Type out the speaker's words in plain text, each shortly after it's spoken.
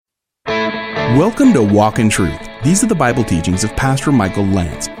Welcome to Walk in Truth. These are the Bible teachings of Pastor Michael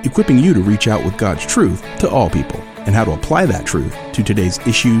Lance, equipping you to reach out with God's truth to all people and how to apply that truth to today's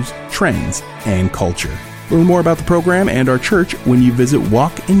issues, trends, and culture. Learn more about the program and our church when you visit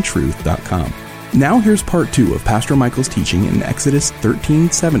walkintruth.com. Now here's part 2 of Pastor Michael's teaching in Exodus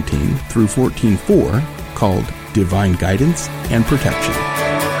 13:17 through 14:4, called Divine Guidance and Protection.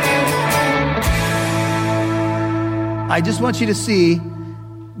 I just want you to see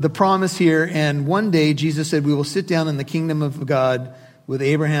the promise here, and one day Jesus said we will sit down in the kingdom of God with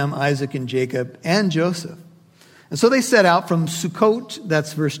Abraham, Isaac, and Jacob, and Joseph. And so they set out from Sukkot,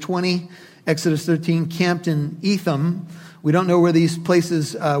 that's verse 20, Exodus 13, camped in Etham. We don't know where these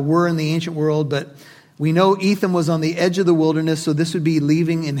places were in the ancient world, but we know Etham was on the edge of the wilderness, so this would be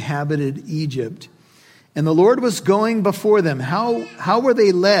leaving inhabited Egypt. And the Lord was going before them. How were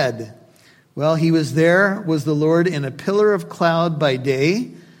they led? Well, he was there, was the Lord, in a pillar of cloud by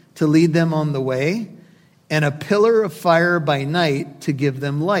day to lead them on the way, and a pillar of fire by night to give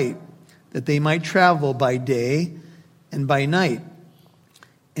them light, that they might travel by day and by night.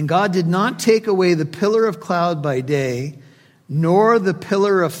 And God did not take away the pillar of cloud by day, nor the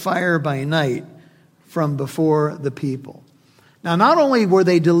pillar of fire by night from before the people. Now, not only were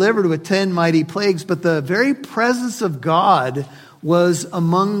they delivered with 10 mighty plagues, but the very presence of God was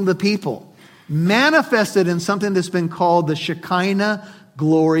among the people, manifested in something that's been called the Shekinah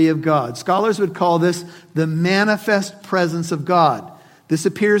glory of God. Scholars would call this the manifest presence of God. This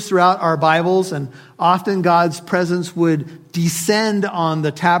appears throughout our Bibles, and often God's presence would descend on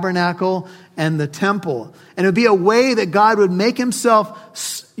the tabernacle and the temple. And it would be a way that God would make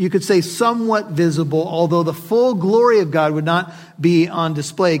himself, you could say, somewhat visible, although the full glory of God would not be on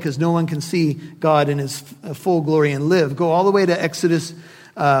display, because no one can see God in his full glory and live. Go all the way to Exodus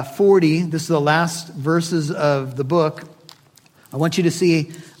 40. This is the last verses of the book. I want you to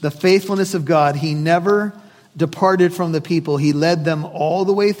see the faithfulness of God. He never departed from the people. He led them all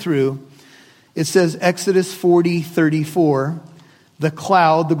the way through. It says, Exodus 40:34, the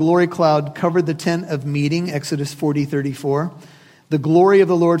cloud, the glory cloud, covered the tent of meeting. Exodus 40:34. The glory of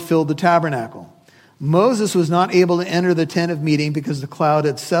the Lord filled the tabernacle. Moses was not able to enter the tent of meeting because the cloud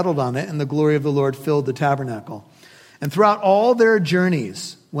had settled on it, and the glory of the Lord filled the tabernacle. And throughout all their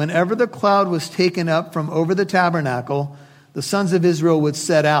journeys, whenever the cloud was taken up from over the tabernacle, the sons of Israel would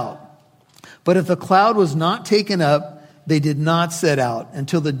set out. But if the cloud was not taken up, they did not set out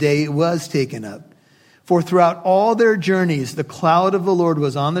until the day it was taken up. For throughout all their journeys, the cloud of the Lord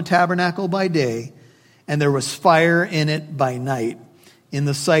was on the tabernacle by day, and there was fire in it by night, in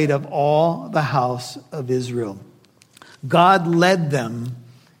the sight of all the house of Israel. God led them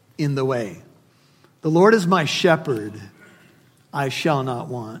in the way. The Lord is my shepherd, I shall not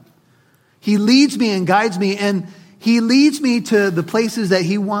want. He leads me and guides me, and he leads me to the places that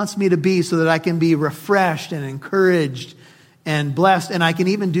he wants me to be so that I can be refreshed and encouraged and blessed, and I can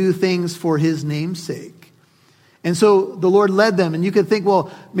even do things for his name's sake. And so the Lord led them, and you could think,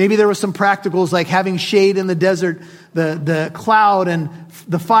 well, maybe there were some practicals like having shade in the desert, the cloud and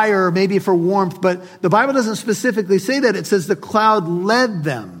the fire, maybe for warmth, but the Bible doesn't specifically say that. It says the cloud led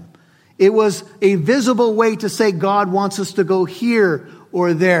them. It was a visible way to say God wants us to go here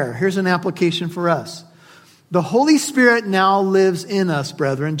or there. Here's an application for us. The Holy Spirit now lives in us,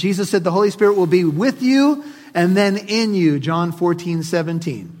 brethren. Jesus said the Holy Spirit will be with you and then in you, John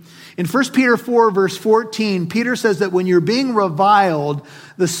 14:17. In 1 Peter 4, verse 14, Peter says that when you're being reviled,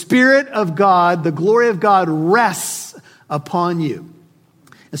 the Spirit of God, the glory of God, rests upon you.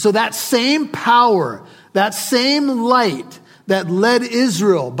 And so that same power, that same light that led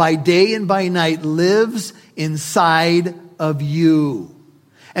Israel by day and by night lives inside of you.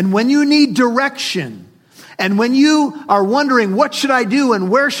 And when you need direction, and when you are wondering, what should I do and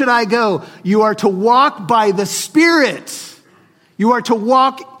where should I go? You are to walk by the Spirit. You are to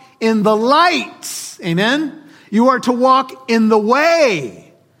walk in the light. Amen? You are to walk in the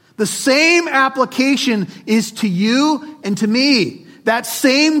way. The same application is to you and to me. That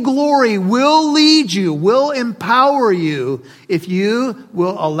same glory will lead you, will empower you if you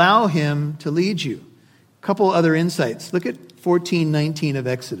will allow him to lead you. A couple other insights. Look at 14:19 of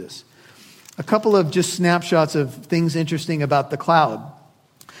Exodus. A couple of just snapshots of things interesting about the cloud.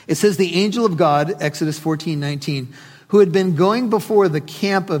 It says the angel of God, Exodus 14:19, who had been going before the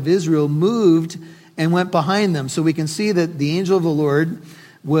camp of Israel, moved and went behind them. So we can see that the angel of the Lord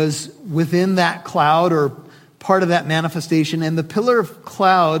was within that cloud or part of that manifestation. And the pillar of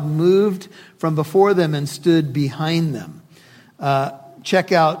cloud moved from before them and stood behind them.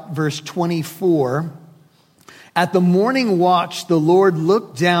 Check out verse 24. At the morning watch, the Lord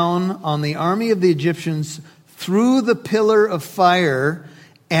looked down on the army of the Egyptians through the pillar of fire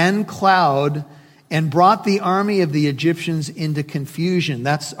and cloud and brought the army of the Egyptians into confusion.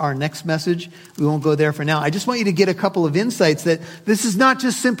 That's our next message. We won't go there for now. I just want you to get a couple of insights that this is not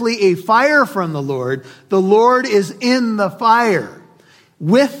just simply a fire from the Lord. The Lord is in the fire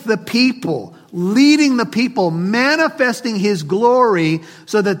with the people, leading the people, manifesting his glory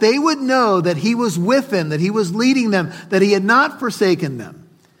so that they would know that he was with them, that he was leading them, that he had not forsaken them.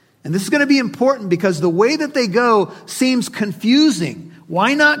 And this is going to be important because the way that they go seems confusing.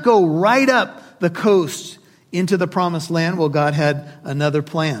 Why not go right up the coast into the promised land? Well, God had another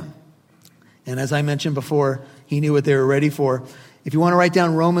plan. And as I mentioned before, he knew what they were ready for. If you want to write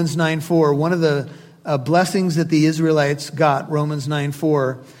down Romans 9:4, one of the blessings that the Israelites got, Romans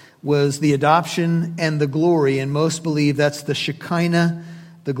 9:4, was the adoption and the glory. And most believe that's the Shekinah,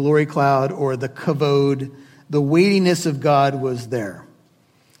 the glory cloud, or the kavod. The weightiness of God was there.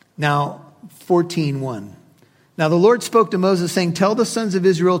 Now, 14:1. Now the Lord spoke to Moses, saying, tell the sons of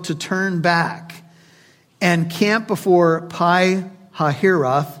Israel to turn back and camp before Pi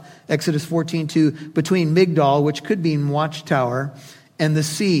Hahiroth, Exodus 14:2, between Migdal, which could mean watchtower, and the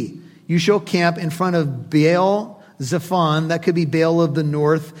sea. You shall camp in front of Baal Zephon, that could be Baal of the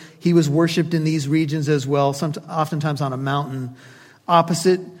north. He was worshipped in these regions as well, oftentimes on a mountain,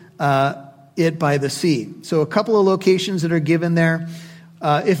 opposite it by the sea. So a couple of locations that are given there.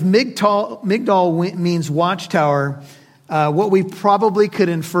 If Migdal means watchtower, what we probably could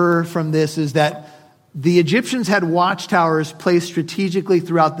infer from this is that the Egyptians had watchtowers placed strategically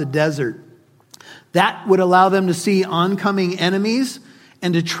throughout the desert. That would allow them to see oncoming enemies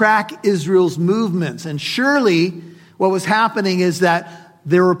and to track Israel's movements. And surely what was happening is that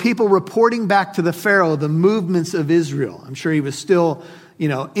there were people reporting back to the Pharaoh the movements of Israel. I'm sure he was still,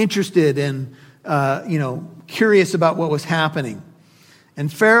 interested and, curious about what was happening.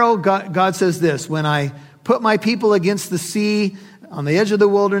 And Pharaoh, God says this, when I put my people against the sea, on the edge of the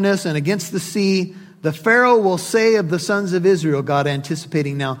wilderness and against the sea, the Pharaoh will say of the sons of Israel, God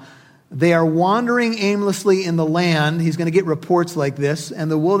anticipating now, they are wandering aimlessly in the land. He's going to get reports like this, and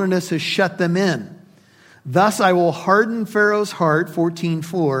the wilderness has shut them in. Thus I will harden Pharaoh's heart,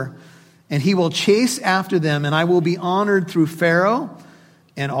 14:4, and he will chase after them, and I will be honored through Pharaoh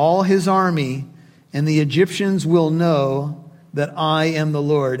and all his army, and the Egyptians will know that I am the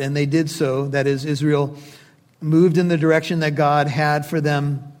Lord. And they did so. That is, Israel moved in the direction that God had for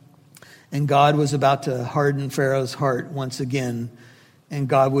them. And God was about to harden Pharaoh's heart once again. And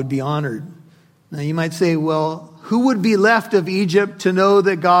God would be honored. Now you might say, well, who would be left of Egypt to know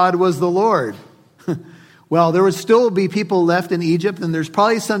that God was the Lord? Well, there would still be people left in Egypt, and there's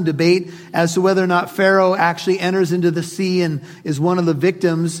probably some debate as to whether or not Pharaoh actually enters into the sea and is one of the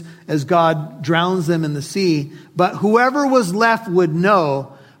victims as God drowns them in the sea. But whoever was left would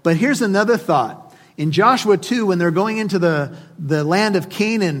know. But here's another thought. In Joshua 2, when they're going into the land of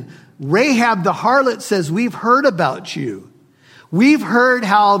Canaan, Rahab the harlot says, we've heard about you. We've heard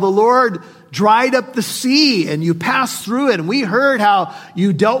how the Lord dried up the sea and you passed through it. And we heard how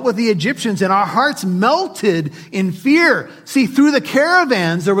you dealt with the Egyptians, and our hearts melted in fear. See, through the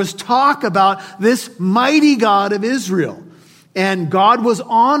caravans, there was talk about this mighty God of Israel. And God was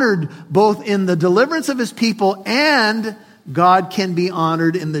honored both in the deliverance of his people, and God can be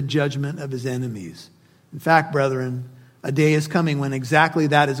honored in the judgment of his enemies. In fact, brethren, a day is coming when exactly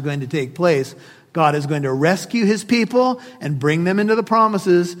that is going to take place. God is going to rescue his people and bring them into the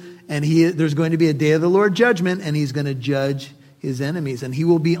promises. And there's going to be a day of the Lord judgment, and he's going to judge his enemies. And he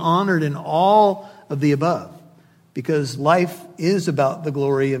will be honored in all of the above, because life is about the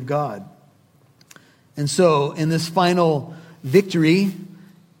glory of God. And so in this final victory,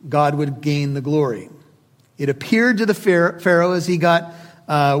 God would gain the glory. It appeared to the Pharaoh as he got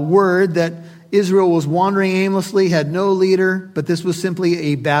word that Israel was wandering aimlessly, had no leader, but this was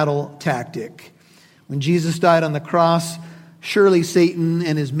simply a battle tactic. When Jesus died on the cross, surely Satan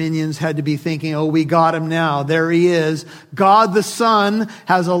and his minions had to be thinking, oh, we got him now. There he is. God the Son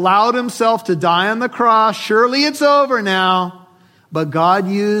has allowed himself to die on the cross. Surely it's over now. But God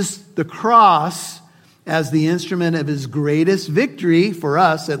used the cross as the instrument of his greatest victory, for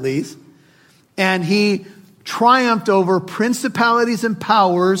us at least. And he triumphed over principalities and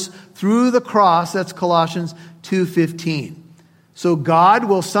powers through the cross. That's Colossians 2:15. So God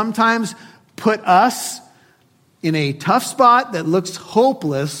will sometimes put us in a tough spot that looks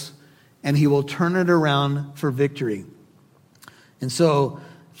hopeless, and he will turn it around for victory. And so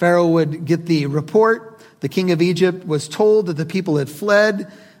Pharaoh would get the report. The king of Egypt was told that the people had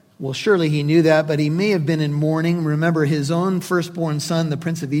fled. Well, surely he knew that, but he may have been in mourning. Remember, his own firstborn son, the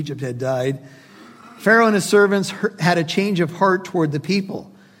prince of Egypt, had died. Pharaoh and his servants had a change of heart toward the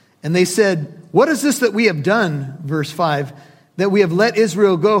people. And they said, what is this that we have done? Verse 5. that we have let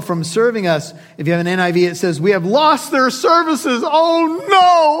Israel go from serving us. If you have an NIV, it says, we have lost their services. Oh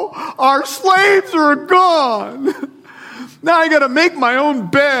no, our slaves are gone. Now I got to make my own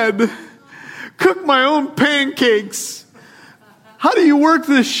bed, cook my own pancakes. How do you work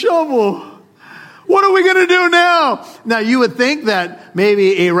this shovel? What are we going to do now? Now, you would think that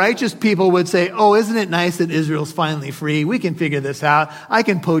maybe a righteous people would say, oh, isn't it nice that Israel's finally free? We can figure this out. I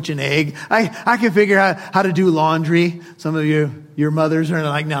can poach an egg. I can figure out how to do laundry. Some of your mothers are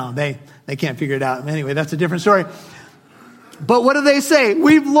like, no, they can't figure it out. Anyway, that's a different story. But what do they say?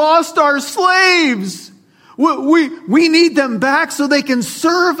 We've lost our slaves. We need them back so they can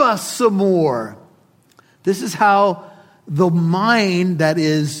serve us some more. This is how the mind that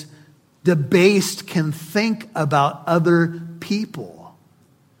is debased can think about other people.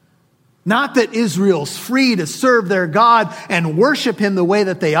 Not that Israel's free to serve their God and worship him the way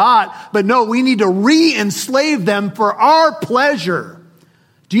that they ought, but no, we need to re-enslave them for our pleasure.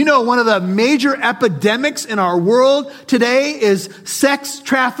 Do you know one of the major epidemics in our world today is sex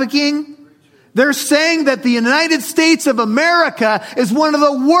trafficking? They're saying that the United States of America is one of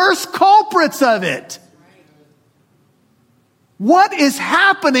the worst culprits of it. What is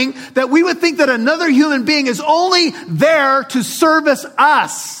happening that we would think that another human being is only there to service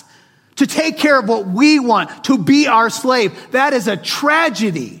us, to take care of what we want, to be our slave? That is a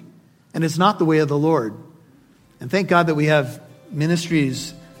tragedy, and it's not the way of the Lord. And thank God that we have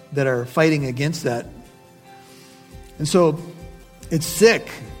ministries that are fighting against that. And so it's sick.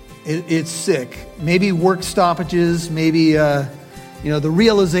 It's sick. Maybe work stoppages, maybe the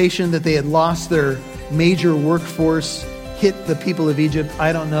realization that they had lost their major workforce hit the people of Egypt.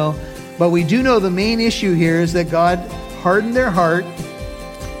 I don't know. But we do know the main issue here is that God hardened their heart.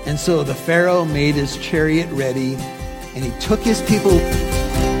 And so the Pharaoh made his chariot ready and he took his people.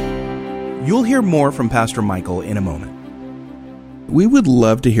 You'll hear more from Pastor Michael in a moment. We would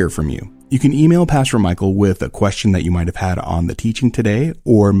love to hear from you. You can email Pastor Michael with a question that you might have had on the teaching today,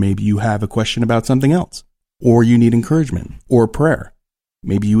 or maybe you have a question about something else, or you need encouragement or prayer.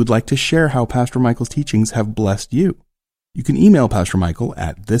 Maybe you would like to share how Pastor Michael's teachings have blessed you. You can email Pastor Michael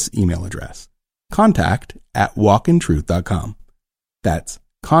at this email address, contact@walkintruth.com. That's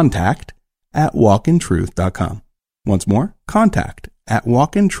contact@walkintruth.com. Once more,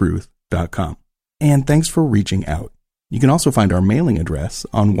 contact@walkintruth.com. And thanks for reaching out. You can also find our mailing address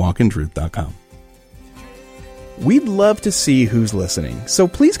on walkintruth.com. We'd love to see who's listening, so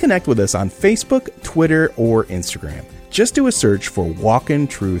please connect with us on Facebook, Twitter, or Instagram. Just do a search for Walk in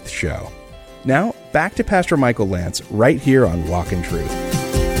Truth Show. Now, back to Pastor Michael Lantz right here on Walk in Truth.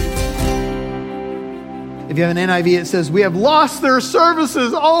 If you have an NIV, it says, we have lost their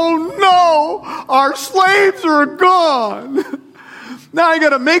services. Oh no, our slaves are gone. Now I got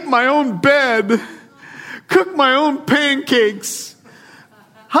to make my own bed, cook my own pancakes.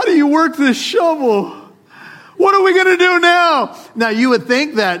 How do you work this shovel? What are we going to do now? Now, you would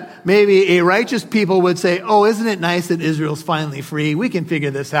think that maybe a righteous people would say, oh, isn't it nice that Israel's finally free? We can figure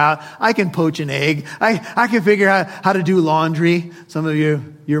this out. I can poach an egg. I can figure out how to do laundry. Some of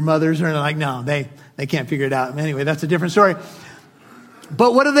your mothers are like, no, they can't figure it out. Anyway, that's a different story.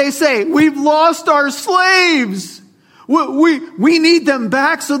 But what do they say? We've lost our slaves. We need them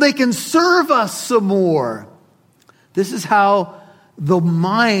back so they can serve us some more. This is how the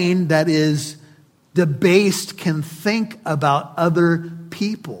mind that is debased can think about other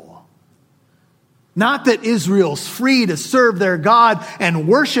people. Not that Israel's free to serve their God and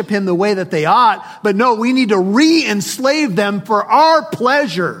worship him the way that they ought, but no, we need to re-enslave them for our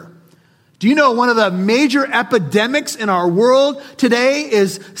pleasure. Do you know one of the major epidemics in our world today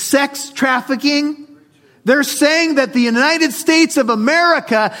is sex trafficking? They're saying that the United States of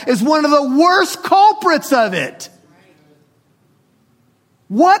America is one of the worst culprits of it.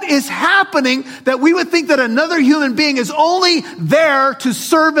 What is happening that we would think that another human being is only there to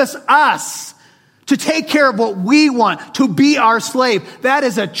service us, to take care of what we want, to be our slave? That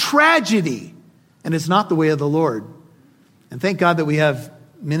is a tragedy, and it's not the way of the Lord. And thank God that we have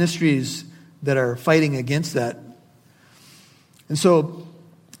ministries that are fighting against that. And so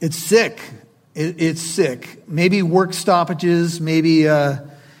it's sick. It's sick. Maybe work stoppages, maybe the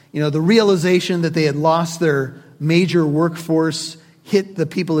realization that they had lost their major workforce hit the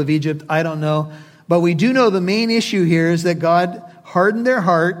people of Egypt. I don't know. But we do know the main issue here is that God hardened their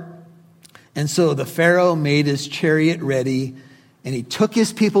heart. And so the Pharaoh made his chariot ready and he took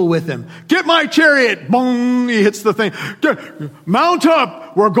his people with him. Get my chariot. Boom. He hits the thing. Mount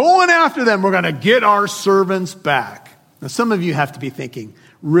up. We're going after them. We're going to get our servants back. Now, some of you have to be thinking,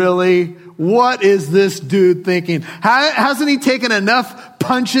 really? What is this dude thinking? Hasn't he taken enough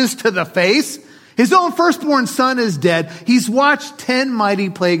punches to the face? His own firstborn son is dead. He's watched 10 mighty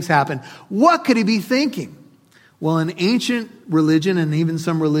plagues happen. What could he be thinking? Well, in ancient religion and even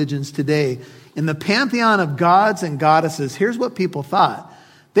some religions today, in the pantheon of gods and goddesses, here's what people thought.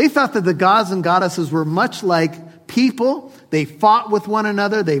 They thought that the gods and goddesses were much like people. They fought with one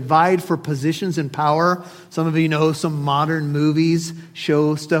another. They vied for positions and power. Some of you know some modern movies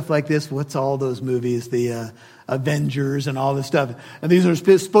show stuff like this. What's all those movies? The Avengers and all this stuff. And these are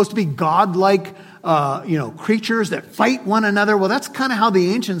supposed to be godlike, creatures that fight one another. Well, that's kind of how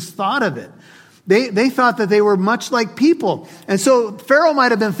the ancients thought of it. They thought that they were much like people. And so Pharaoh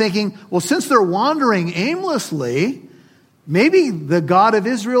might have been thinking, well, since they're wandering aimlessly, maybe the God of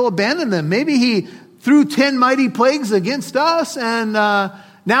Israel abandoned them. Maybe he threw 10 mighty plagues against us and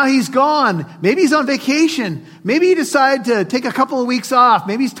now he's gone. Maybe he's on vacation. Maybe he decided to take a couple of weeks off.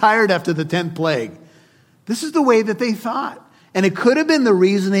 Maybe he's tired after the 10th plague. This is the way that they thought. And it could have been the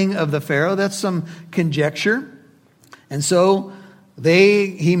reasoning of the Pharaoh. That's some conjecture. And so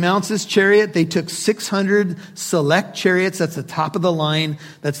he mounts his chariot. They took 600 select chariots. That's the top of the line.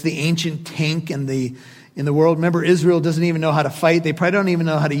 That's the ancient tank in the world. Remember, Israel doesn't even know how to fight. They probably don't even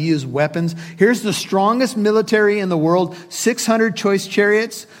know how to use weapons. Here's the strongest military in the world. 600 choice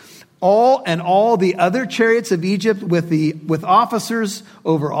chariots. All the other chariots of Egypt with officers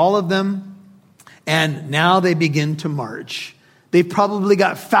over all of them. And now they begin to march. They've probably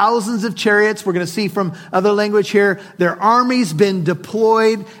got thousands of chariots. We're going to see from other language here. Their army's been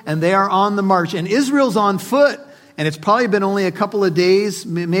deployed and they are on the march. And Israel's on foot. And it's probably been only a couple of days,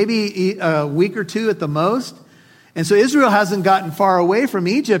 maybe a week or two at the most. And so Israel hasn't gotten far away from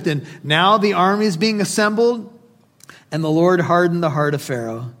Egypt. And now the army is being assembled. And the Lord hardened the heart of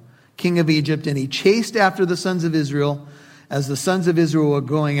Pharaoh, king of Egypt. And he chased after the sons of Israel as the sons of Israel were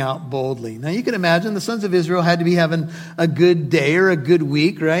going out boldly. Now you can imagine the sons of Israel had to be having a good day or a good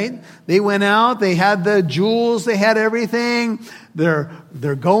week, right? They went out, they had the jewels, they had everything. They're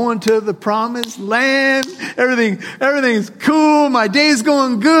going to the promised land. Everything's cool. My day's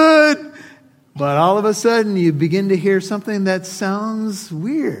going good. But all of a sudden you begin to hear something that sounds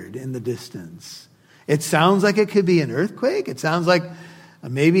weird in the distance. It sounds like it could be an earthquake. It sounds like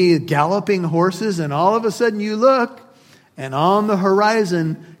maybe galloping horses, and all of a sudden you look, and on the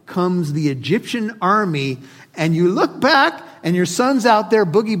horizon comes the Egyptian army, and you look back and your son's out there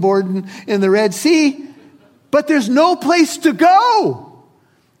boogie boarding in the Red Sea, but there's no place to go.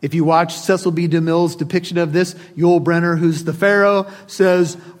 If you watch Cecil B. DeMille's depiction of this, Yul Brynner, who's the Pharaoh,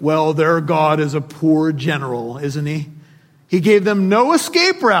 says, well, their God is a poor general, isn't he? He gave them no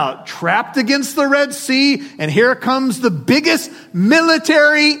escape route, trapped against the Red Sea, and here comes the biggest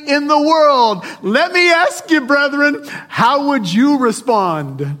military in the world. Let me ask you, brethren, how would you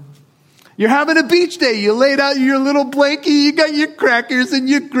respond? You're having a beach day. You laid out your little blanket. You got your crackers and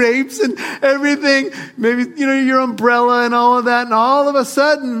your grapes and everything. Maybe, your umbrella and all of that. And all of a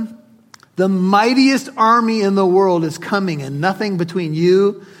sudden, the mightiest army in the world is coming, and nothing between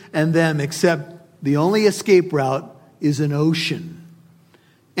you and them except the only escape route is an ocean.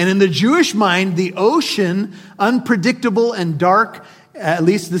 And in the Jewish mind, the ocean, unpredictable and dark, at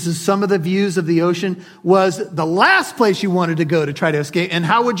least this is some of the views of the ocean, was the last place you wanted to go to try to escape. And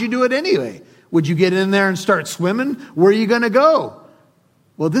how would you do it anyway? Would you get in there and start swimming? Where are you going to go?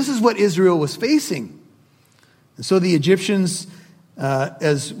 Well, this is what Israel was facing. And so the Egyptians,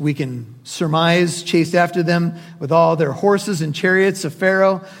 as we can surmise, chased after them with all their horses and chariots of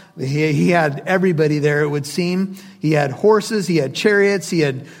Pharaoh. He had everybody there, it would seem. He had horses, he had chariots, he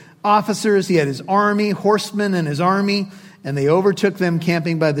had officers, he had his army, horsemen and his army, and they overtook them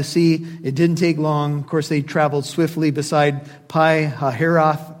camping by the sea. It didn't take long. Of course, they traveled swiftly beside Pi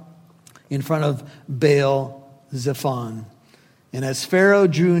Hahiroth in front of Baal Zephon. And as Pharaoh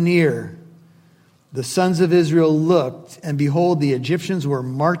drew near, the sons of Israel looked, and behold, the Egyptians were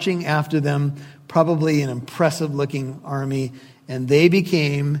marching after them, probably an impressive-looking army, and they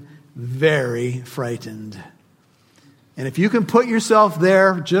became very frightened. And if you can put yourself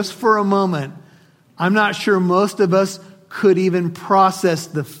there just for a moment, I'm not sure most of us could even process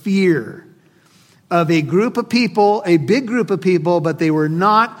the fear of a group of people, a big group of people, but they were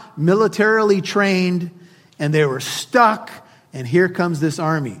not militarily trained, and they were stuck, and here comes this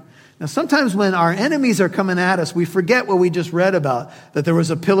army. Now, sometimes when our enemies are coming at us, we forget what we just read about, that there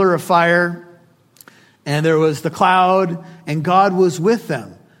was a pillar of fire and there was the cloud and God was with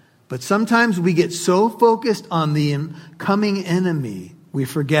them. But sometimes we get so focused on the coming enemy, we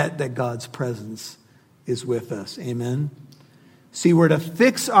forget that God's presence is with us. Amen. See, we're to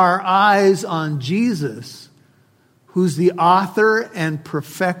fix our eyes on Jesus, who's the author and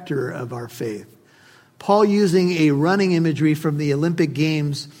perfecter of our faith. Paul, using a running imagery from the Olympic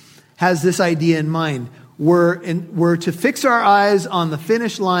Games, has this idea in mind. We're to fix our eyes on the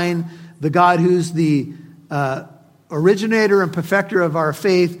finish line, the God who's the originator and perfecter of our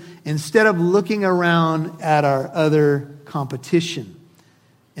faith, instead of looking around at our other competition.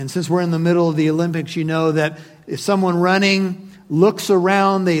 And since we're in the middle of the Olympics, you know that if someone running looks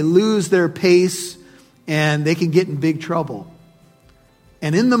around, they lose their pace and they can get in big trouble.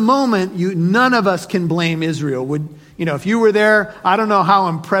 And in the moment, none of us can blame Israel. If you were there, I don't know how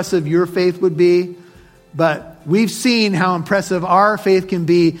impressive your faith would be, but we've seen how impressive our faith can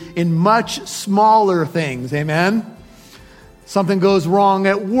be in much smaller things. Amen? Something goes wrong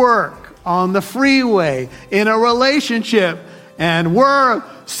at work, on the freeway, in a relationship, and we're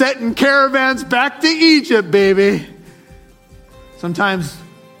setting caravans back to Egypt, baby. Sometimes,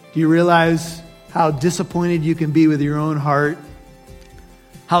 do you realize how disappointed you can be with your own heart?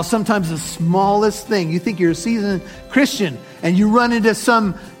 How sometimes the smallest thing, you think you're a seasoned Christian and you run into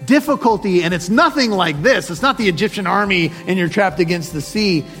some difficulty and it's nothing like this. It's not the Egyptian army and you're trapped against the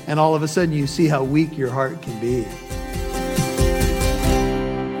sea, and all of a sudden you see how weak your heart can be.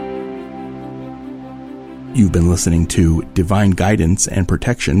 You've been listening to Divine Guidance and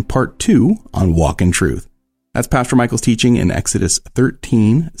Protection, Part 2 on Walk in Truth. That's Pastor Michael's teaching in Exodus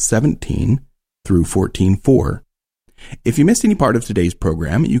 13:17 through 14:4. If you missed any part of today's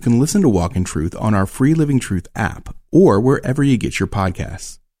program, you can listen to Walk in Truth on our free Living Truth app or wherever you get your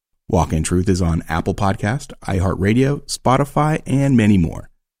podcasts. Walk in Truth is on Apple Podcast, iHeartRadio, Spotify, and many more.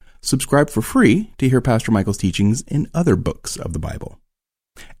 Subscribe for free to hear Pastor Michael's teachings in other books of the Bible.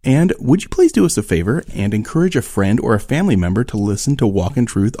 And would you please do us a favor and encourage a friend or a family member to listen to Walk in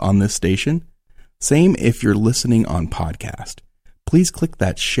Truth on this station? Same if you're listening on podcast. Please click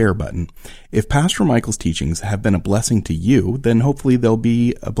that share button. If Pastor Michael's teachings have been a blessing to you, then hopefully they'll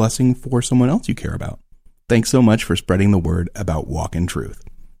be a blessing for someone else you care about. Thanks so much for spreading the word about Walk in Truth.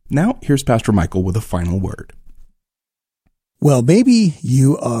 Now, here's Pastor Michael with a final word. Well, maybe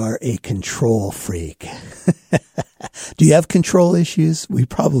you are a control freak. Do you have control issues? We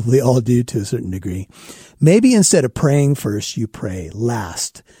probably all do to a certain degree. Maybe instead of praying first, you pray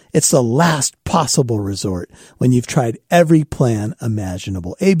last. It's the last possible resort when you've tried every plan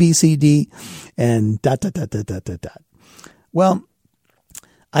imaginable. A, B, C, D, and ... Well,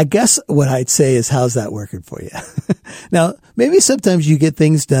 I guess what I'd say is, how's that working for you? Now, maybe sometimes you get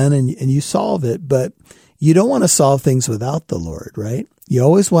things done and you solve it, but you don't want to solve things without the Lord, right? You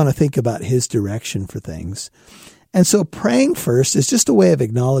always want to think about His direction for things. And so praying first is just a way of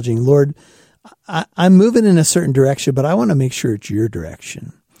acknowledging, Lord, I'm moving in a certain direction, but I want to make sure it's your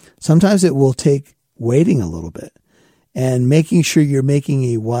direction. Sometimes it will take waiting a little bit and making sure you're making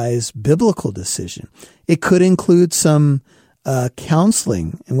a wise biblical decision. It could include some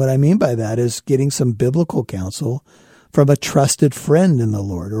counseling. And what I mean by that is getting some biblical counsel from a trusted friend in the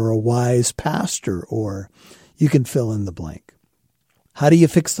Lord or a wise pastor, or you can fill in the blank. How do you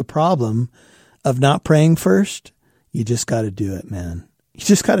fix the problem of not praying first? You just got to do it, man. You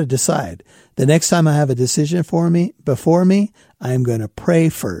just got to decide. The next time I have a decision before me, I'm going to pray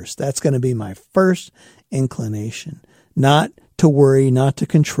first. That's going to be my first inclination. Not to worry, not to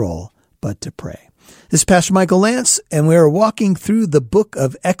control, but to pray. This is Pastor Michael Lance, and we are walking through the book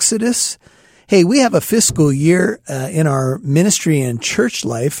of Exodus. Hey, we have a fiscal year in our ministry and church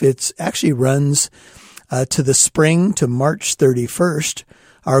life. It actually runs to the spring, to March 31st.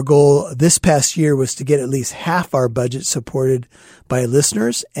 Our goal this past year was to get at least half our budget supported by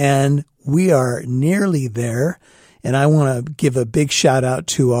listeners, and we are nearly there. And I want to give a big shout out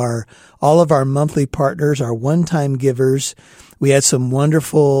to all of our monthly partners, our one-time givers. We had some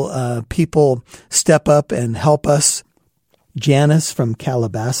wonderful people step up and help us. Janice from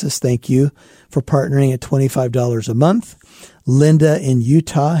Calabasas, thank you for partnering at $25 a month. Linda in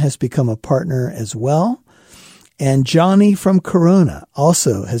Utah has become a partner as well. And Johnny from Corona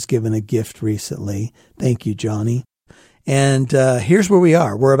also has given a gift recently. Thank you, Johnny. And here's where we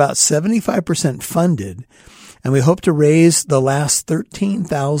are. We're about 75% funded, and we hope to raise the last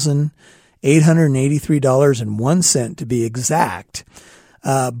 $13,883.01 to be exact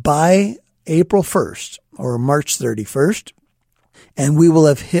by April 1st or March 31st, and we will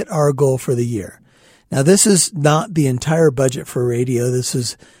have hit our goal for the year. Now, this is not the entire budget for radio. This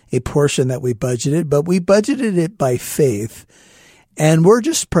is a portion that we budgeted, but we budgeted it by faith. And we're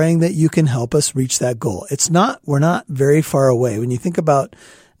just praying that you can help us reach that goal. We're not very far away. When you think about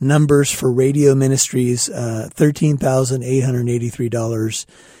numbers for radio ministries, $13,883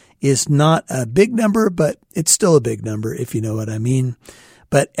 is not a big number, but it's still a big number, if you know what I mean.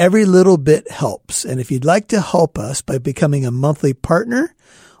 But every little bit helps. And if you'd like to help us by becoming a monthly partner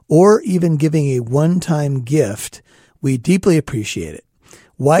or even giving a one-time gift, we deeply appreciate it.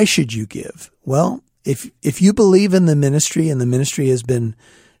 Why should you give? Well, if you believe in the ministry and the ministry has been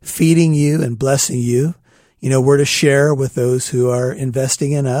feeding you and blessing you, we're to share with those who are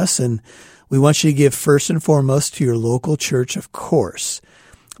investing in us. And we want you to give first and foremost to your local church, of course.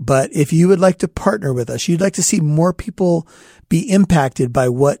 But if you would like to partner with us, you'd like to see more people be impacted by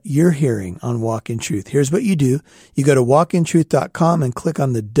what you're hearing on Walk in Truth, here's what you do. You go to walkintruth.com and click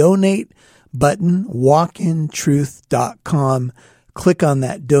on the donate button, walkintruth.com. Click on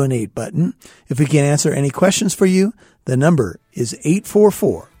that donate button. If we can answer any questions for you, the number is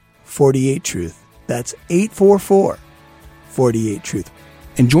 844-48-TRUTH. That's 844-48-TRUTH.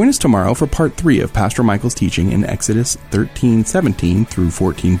 And join us tomorrow for part 3 of Pastor Michael's teaching in Exodus 13:17 through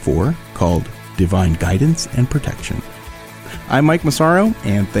 14:4, called Divine Guidance and Protection. I'm Mike Massaro,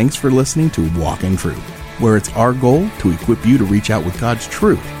 and thanks for listening to Walk in Truth, where it's our goal to equip you to reach out with God's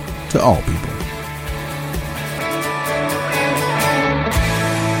truth to all people.